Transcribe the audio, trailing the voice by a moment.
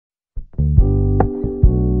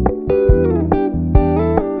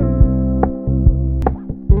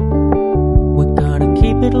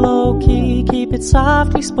it's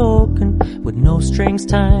softly spoken, with no strings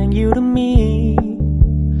tying you to me.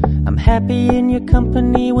 I'm happy in your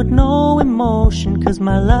company with no emotion, 'cause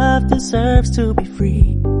my love deserves to be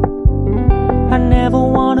free. I never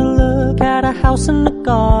wanna look at a house in the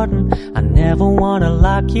garden, I never wanna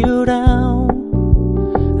lock you down.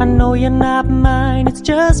 I know you're not mine, it's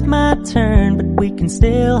just my turn, but we can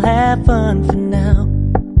still have fun for now.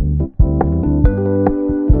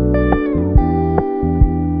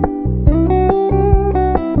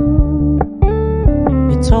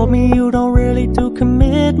 You told me you don't really do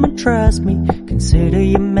commitment, trust me, consider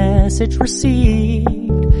your message received.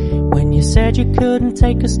 When you said you couldn't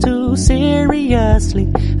take us too seriously,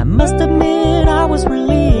 I must admit I was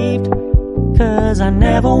relieved. 'Cause I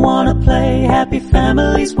never wanna play happy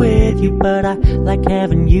families with you, but I like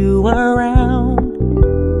having you around.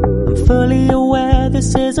 I'm fully aware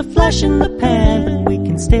this is a flash in the pan, but we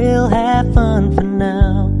can still have fun for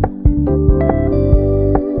now.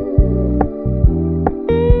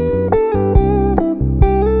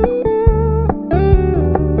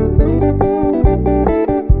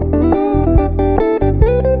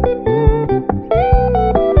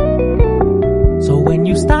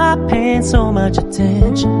 Stop paying so much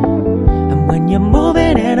attention, and when you're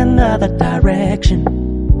moving in another direction,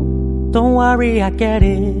 don't worry, I get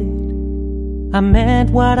it. I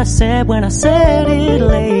meant what I said when I said it,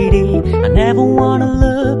 lady. I never wanna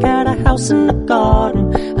look at a house in the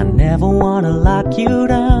garden, I never wanna lock you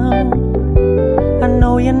down. I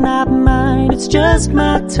know you're not mine, it's just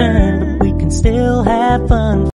my turn, but we can still have fun.